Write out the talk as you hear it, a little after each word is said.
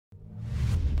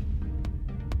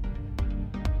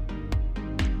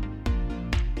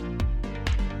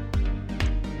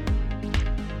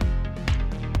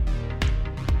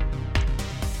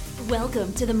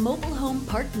Welcome to the Mobile Home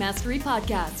Park Mastery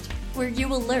Podcast, where you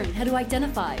will learn how to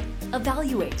identify,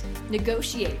 evaluate,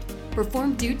 negotiate,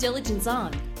 perform due diligence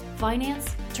on,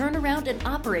 finance, turn around, and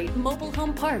operate mobile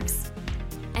home parks.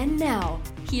 And now,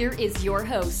 here is your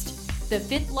host, the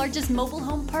fifth largest mobile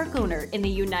home park owner in the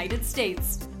United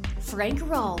States, Frank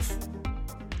Rolfe.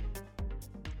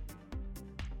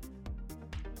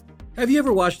 Have you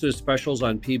ever watched those specials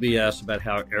on PBS about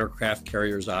how aircraft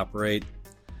carriers operate?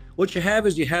 What you have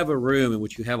is you have a room in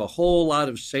which you have a whole lot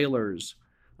of sailors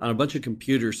on a bunch of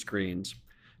computer screens,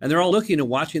 and they're all looking and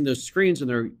watching those screens, and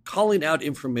they're calling out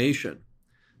information.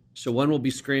 So one will be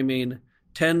screaming,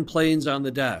 10 planes on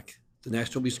the deck. The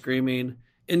next will be screaming,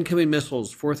 incoming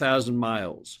missiles, 4,000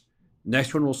 miles.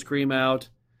 Next one will scream out,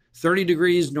 30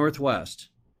 degrees northwest.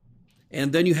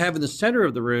 And then you have in the center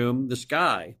of the room this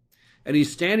guy, and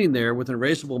he's standing there with an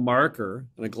erasable marker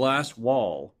and a glass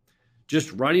wall,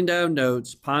 just writing down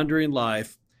notes, pondering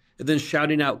life, and then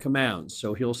shouting out commands.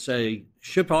 So he'll say,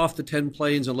 ship off the 10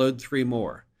 planes and load 3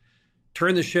 more.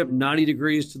 Turn the ship 90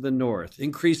 degrees to the north.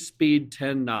 Increase speed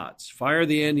 10 knots. Fire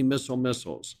the anti-missile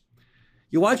missiles.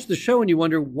 You watch the show and you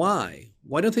wonder why.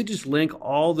 Why don't they just link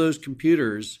all those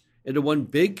computers into one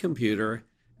big computer,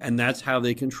 and that's how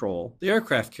they control the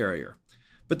aircraft carrier?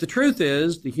 But the truth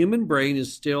is, the human brain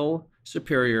is still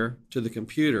superior to the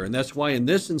computer. And that's why in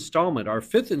this installment, our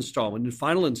 5th installment and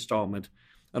final installment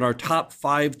on our top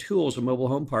 5 tools of mobile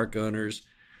home park owners,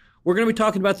 we're going to be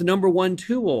talking about the number 1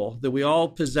 tool that we all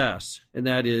possess, and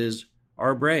that is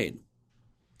our brain.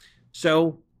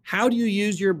 So how do you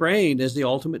use your brain as the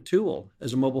ultimate tool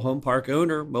as a mobile home park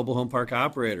owner, mobile home park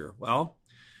operator? Well,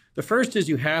 the first is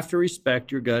you have to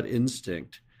respect your gut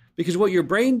instinct. Because what your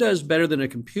brain does better than a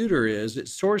computer is it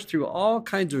sorts through all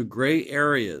kinds of gray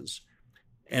areas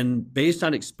and based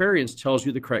on experience tells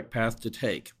you the correct path to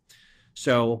take.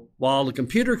 So while the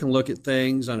computer can look at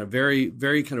things on a very,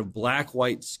 very kind of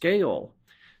black-white scale,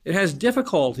 it has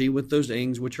difficulty with those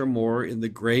things which are more in the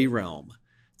gray realm.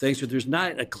 Things that there's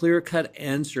not a clear-cut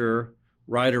answer,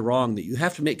 right or wrong, that you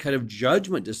have to make kind of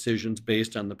judgment decisions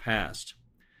based on the past.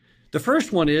 The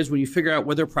first one is when you figure out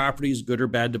whether property is good or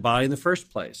bad to buy in the first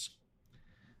place.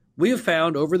 We have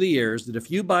found over the years that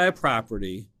if you buy a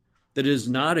property that is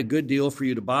not a good deal for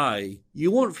you to buy,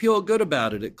 you won't feel good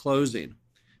about it at closing.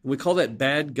 And we call that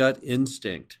bad gut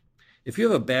instinct. If you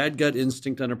have a bad gut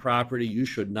instinct on a property, you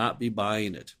should not be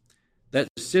buying it. That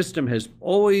system has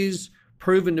always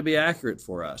proven to be accurate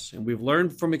for us. And we've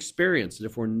learned from experience that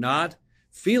if we're not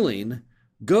feeling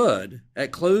good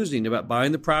at closing about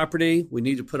buying the property, we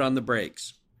need to put on the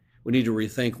brakes. We need to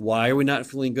rethink why are we not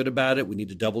feeling good about it. We need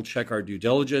to double check our due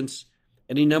diligence.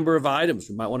 Any number of items.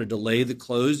 We might want to delay the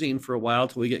closing for a while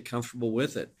till we get comfortable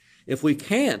with it. If we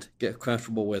can't get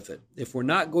comfortable with it, if we're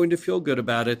not going to feel good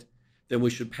about it, then we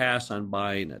should pass on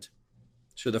buying it.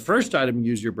 So the first item you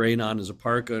use your brain on as a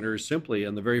park owner is simply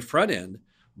on the very front end,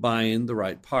 buying the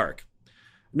right park.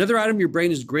 Another item your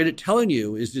brain is great at telling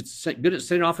you is it's good at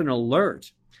setting off an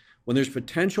alert when there's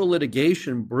potential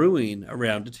litigation brewing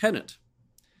around a tenant.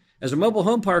 As a mobile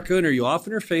home park owner, you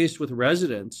often are faced with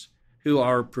residents who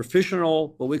are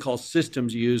professional, what we call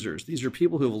systems users. These are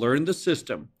people who have learned the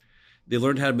system. They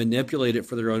learned how to manipulate it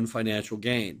for their own financial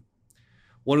gain.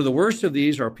 One of the worst of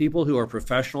these are people who are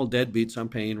professional deadbeats on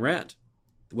paying rent.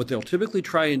 What they'll typically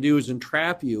try and do is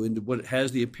entrap you into what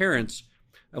has the appearance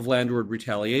of landlord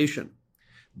retaliation.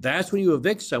 That's when you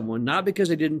evict someone, not because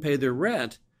they didn't pay their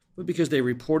rent, but because they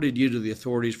reported you to the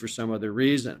authorities for some other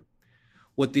reason.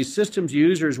 What these systems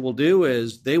users will do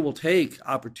is they will take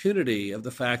opportunity of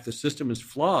the fact the system is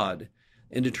flawed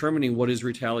in determining what is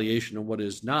retaliation and what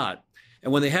is not.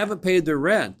 And when they haven't paid their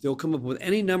rent, they'll come up with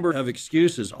any number of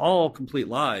excuses, all complete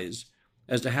lies,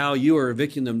 as to how you are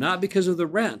evicting them, not because of the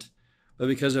rent, but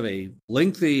because of a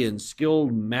lengthy and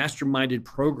skilled masterminded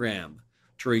program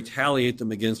to retaliate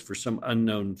them against for some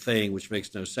unknown thing, which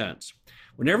makes no sense.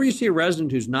 Whenever you see a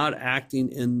resident who's not acting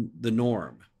in the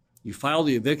norm, you file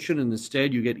the eviction and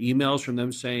instead you get emails from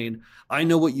them saying, I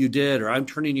know what you did, or I'm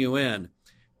turning you in.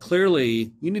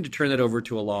 Clearly, you need to turn that over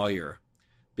to a lawyer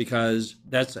because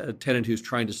that's a tenant who's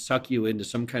trying to suck you into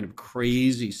some kind of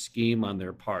crazy scheme on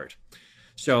their part.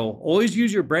 So always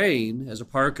use your brain as a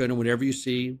park owner whenever you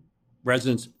see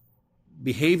residents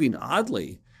behaving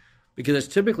oddly, because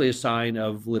it's typically a sign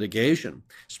of litigation.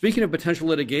 Speaking of potential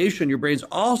litigation, your brain's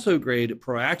also great at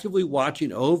proactively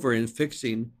watching over and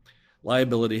fixing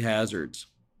liability hazards.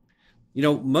 You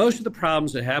know, most of the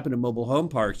problems that happen in mobile home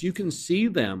parks, you can see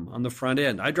them on the front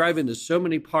end. I drive into so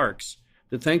many parks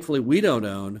that thankfully we don't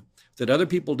own, that other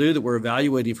people do, that we're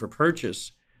evaluating for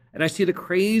purchase. And I see the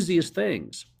craziest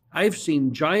things. I've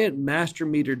seen giant master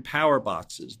metered power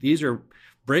boxes. These are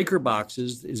breaker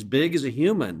boxes as big as a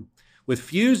human with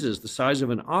fuses the size of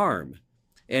an arm.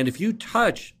 And if you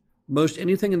touch most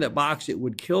anything in that box, it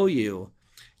would kill you.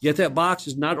 Yet that box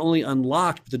is not only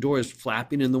unlocked, but the door is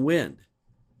flapping in the wind.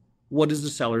 What is the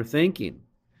seller thinking?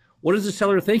 What is the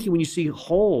seller thinking when you see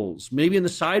holes, maybe in the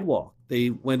sidewalk? They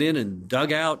went in and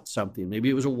dug out something. Maybe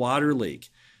it was a water leak.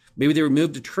 Maybe they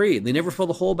removed a tree and they never fill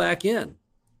the hole back in.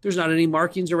 There's not any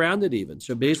markings around it even.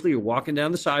 So basically you're walking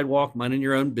down the sidewalk, minding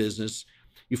your own business.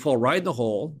 You fall right in the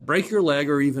hole, break your leg,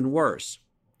 or even worse.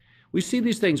 We see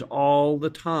these things all the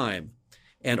time.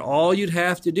 And all you'd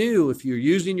have to do if you're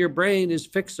using your brain is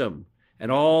fix them. And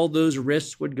all those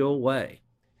risks would go away.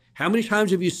 How many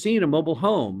times have you seen a mobile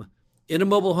home in a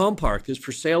mobile home park that's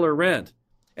for sale or rent,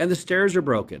 and the stairs are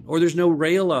broken, or there's no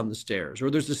rail on the stairs, or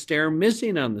there's a stair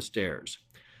missing on the stairs?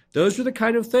 Those are the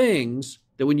kind of things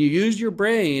that when you use your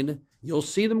brain, you'll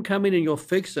see them coming and you'll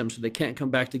fix them so they can't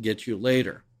come back to get you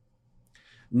later.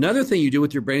 Another thing you do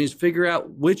with your brain is figure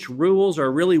out which rules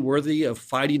are really worthy of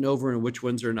fighting over and which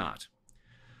ones are not.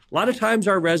 A lot of times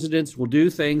our residents will do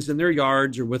things in their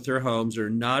yards or with their homes that are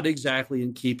not exactly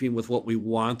in keeping with what we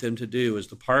want them to do as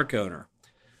the park owner.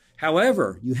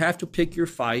 However, you have to pick your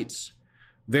fights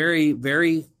very,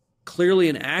 very clearly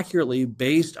and accurately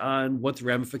based on what the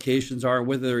ramifications are,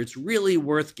 whether it's really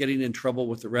worth getting in trouble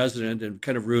with the resident and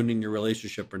kind of ruining your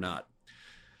relationship or not.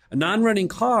 A non-running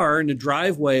car in a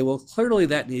driveway, well, clearly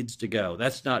that needs to go.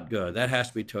 That's not good. That has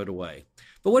to be towed away.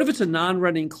 But what if it's a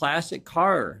non-running classic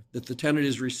car that the tenant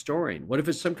is restoring? What if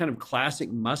it's some kind of classic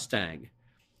Mustang?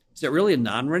 Is that really a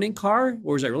non-running car,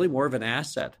 or is that really more of an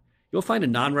asset? You'll find a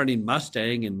non-running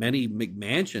Mustang in many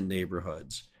McMansion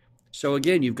neighborhoods. So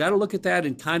again, you've got to look at that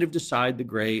and kind of decide the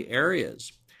gray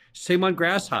areas. Same on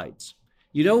grass heights.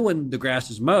 You know when the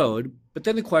grass is mowed, but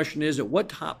then the question is, at what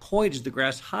top point is the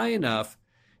grass high enough?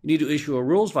 You need to issue a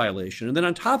rules violation. And then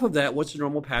on top of that, what's the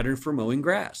normal pattern for mowing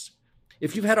grass?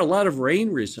 If you've had a lot of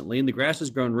rain recently and the grass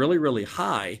has grown really, really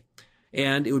high,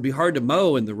 and it would be hard to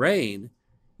mow in the rain,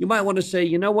 you might want to say,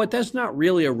 you know what, that's not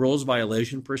really a rules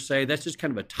violation per se. That's just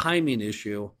kind of a timing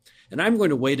issue. And I'm going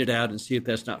to wait it out and see if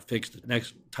that's not fixed the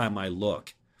next time I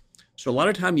look. So a lot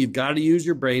of time you've got to use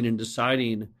your brain in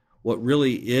deciding what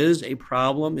really is a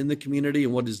problem in the community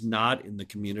and what is not in the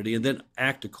community, and then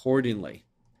act accordingly.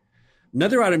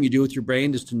 Another item you do with your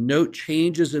brain is to note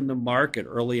changes in the market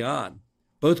early on,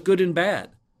 both good and bad,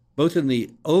 both in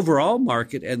the overall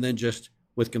market and then just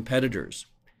with competitors.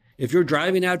 If you're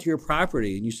driving out to your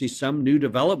property and you see some new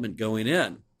development going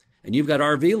in and you've got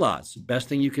RV lots, the best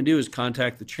thing you can do is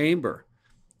contact the chamber,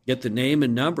 get the name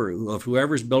and number of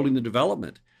whoever's building the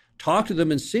development, talk to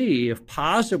them and see if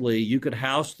possibly you could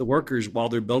house the workers while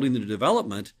they're building the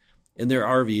development in their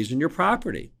RVs in your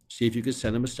property. See if you could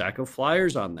send them a stack of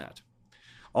flyers on that.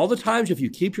 All the times, if you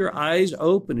keep your eyes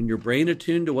open and your brain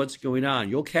attuned to what's going on,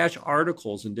 you'll catch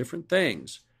articles and different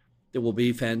things that will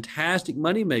be fantastic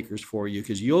money makers for you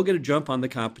because you'll get a jump on the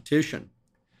competition.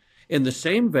 In the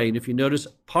same vein, if you notice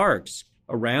parks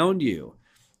around you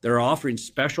that are offering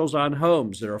specials on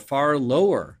homes that are far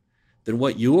lower than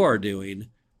what you are doing,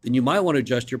 then you might want to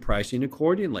adjust your pricing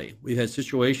accordingly. We've had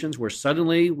situations where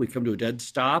suddenly we come to a dead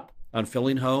stop on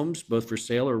filling homes, both for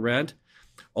sale or rent,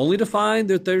 only to find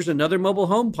that there's another mobile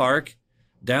home park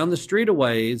down the street a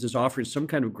ways is offering some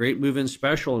kind of great move-in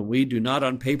special, and we do not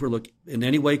on paper look in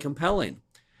any way compelling.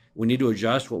 We need to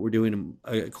adjust what we're doing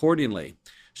accordingly.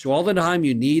 So all the time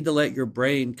you need to let your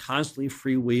brain constantly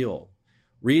freewheel.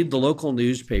 Read the local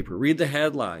newspaper, read the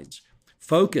headlines,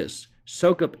 focus,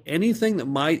 soak up anything that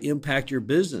might impact your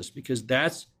business because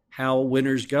that's how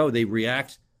winners go. They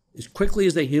react as quickly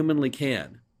as they humanly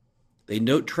can. They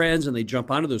note trends and they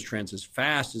jump onto those trends as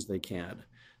fast as they can.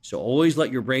 So always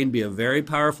let your brain be a very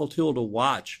powerful tool to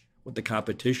watch what the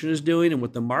competition is doing and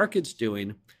what the market's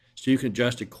doing so you can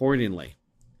adjust accordingly.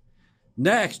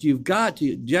 Next, you've got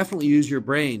to definitely use your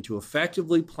brain to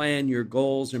effectively plan your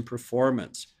goals and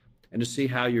performance and to see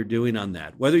how you're doing on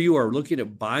that. Whether you are looking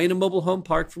at buying a mobile home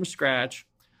park from scratch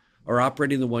or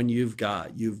operating the one you've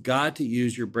got to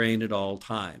use your brain at all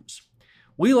times.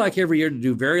 We like every year to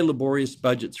do very laborious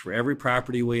budgets for every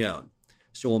property we own.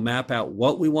 So we'll map out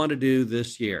what we want to do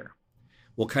this year.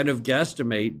 We'll kind of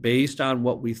guesstimate based on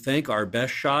what we think our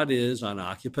best shot is on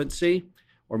occupancy,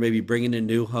 or maybe bringing in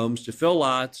new homes to fill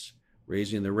lots,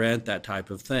 raising the rent, that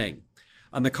type of thing.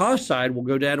 On the cost side, we'll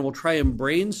go down and we'll try and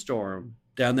brainstorm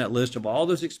down that list of all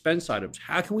those expense items.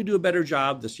 How can we do a better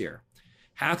job this year?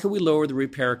 How can we lower the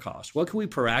repair costs? What can we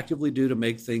proactively do to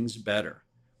make things better?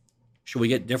 Should we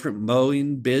get different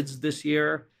mowing bids this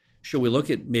year? Should we look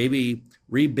at maybe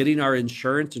rebidding our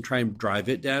insurance and try and drive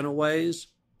it down a ways?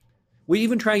 We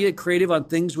even try and get creative on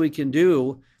things we can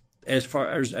do as far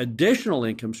as additional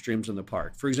income streams in the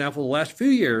park. For example, the last few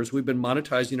years, we've been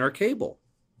monetizing our cable.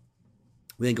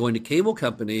 We've been going to cable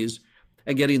companies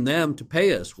and getting them to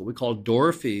pay us what we call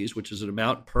door fees, which is an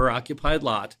amount per occupied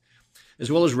lot,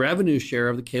 as well as revenue share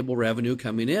of the cable revenue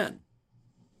coming in.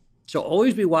 So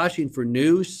always be watching for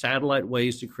new satellite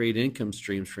ways to create income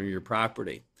streams from your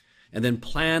property, and then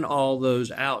plan all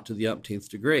those out to the umpteenth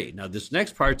degree. Now, this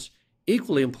next part's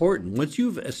equally important. Once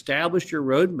you've established your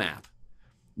roadmap,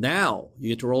 now you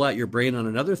get to roll out your brain on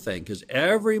another thing, because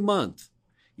every month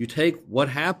you take what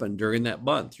happened during that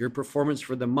month, your performance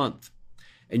for the month,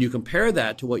 and you compare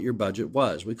that to what your budget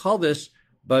was. We call this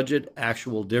budget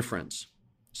actual difference.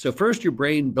 So first your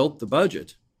brain built the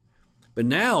budget, but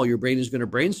now your brain is going to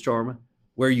brainstorm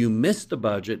where you missed the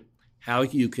budget, how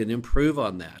you can improve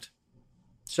on that.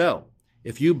 So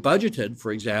if you budgeted,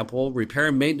 for example, repair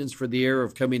and maintenance for the year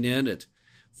of coming in at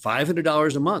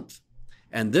 $500 a month,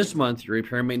 and this month your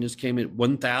repair and maintenance came in at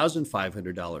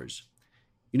 $1,500,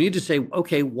 you need to say,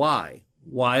 okay, why?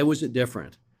 Why was it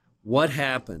different? What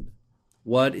happened?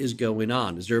 What is going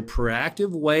on? Is there a proactive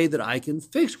way that I can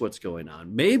fix what's going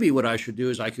on? Maybe what I should do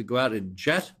is I could go out and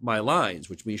jet my lines,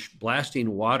 which means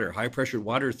blasting water, high-pressure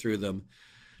water through them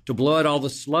to blow out all the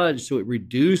sludge so it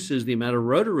reduces the amount of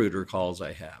Roto-Rooter calls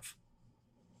I have.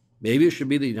 Maybe it should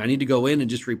be that I need to go in and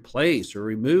just replace or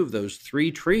remove those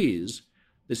 3 trees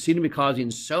that seem to be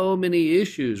causing so many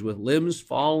issues with limbs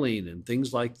falling and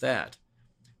things like that.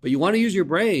 But you want to use your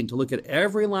brain to look at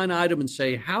every line item and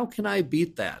say, how can I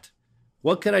beat that?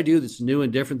 What can I do that's new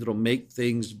and different that'll make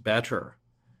things better?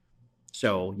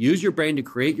 So use your brain to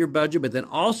create your budget, but then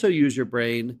also use your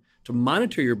brain to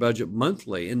monitor your budget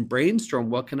monthly and brainstorm,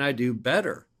 what can I do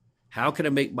better? How can I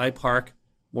make my park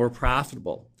more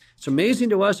profitable? It's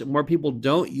amazing to us that more people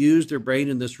don't use their brain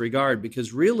in this regard,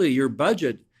 because really your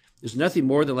budget is nothing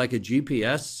more than like a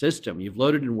GPS system. You've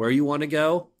loaded in where you want to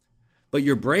go, but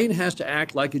your brain has to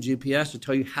act like a GPS to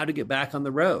tell you how to get back on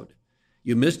the road.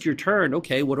 You missed your turn.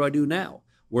 Okay, what do I do now?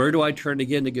 Where do I turn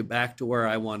again to get back to where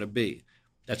I want to be?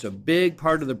 That's a big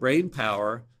part of the brain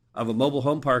power of a mobile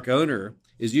home park owner,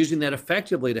 is using that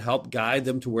effectively to help guide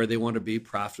them to where they want to be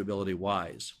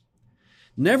profitability-wise.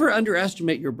 Never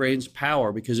underestimate your brain's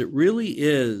power, because it really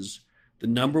is the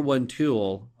number one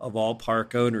tool of all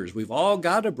park owners. We've all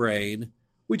got a brain.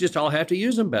 We just all have to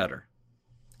use them better.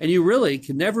 And you really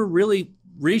can never really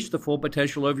reach the full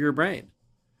potential of your brain.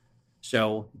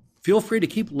 So feel free to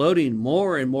keep loading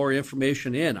more and more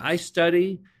information in. I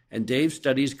study, and Dave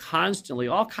studies constantly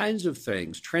all kinds of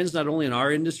things, trends not only in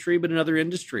our industry, but in other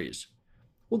industries.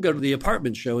 We'll go to the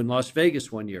apartment show in Las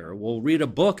Vegas one year. We'll read a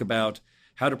book about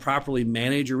how to properly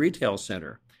manage a retail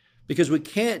center, because we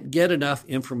can't get enough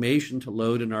information to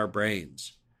load in our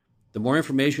brains. The more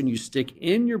information you stick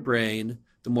in your brain,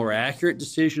 the more accurate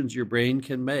decisions your brain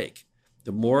can make,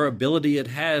 the more ability it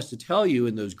has to tell you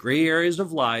in those gray areas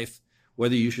of life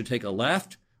whether you should take a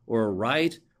left or a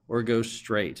right or go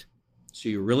straight. So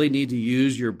you really need to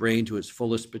use your brain to its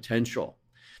fullest potential.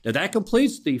 Now that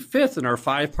completes the 5th in our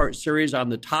 5-part series on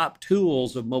the top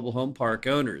tools of mobile home park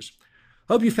owners.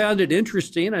 Hope you found it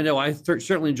interesting. I know I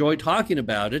certainly enjoyed talking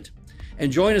about it.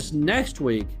 And join us next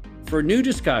week for new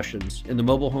discussions in the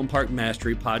Mobile Home Park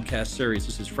Mastery podcast series.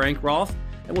 This is Frank Rolfe,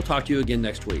 and we'll talk to you again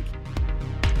next week.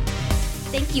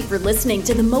 Thank you for listening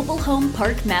to the Mobile Home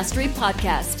Park Mastery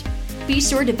podcast. Be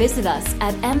sure to visit us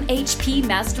at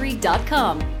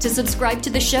mhpmastery.com to subscribe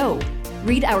to the show,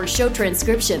 read our show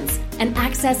transcriptions, and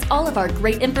access all of our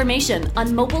great information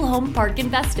on mobile home park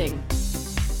investing.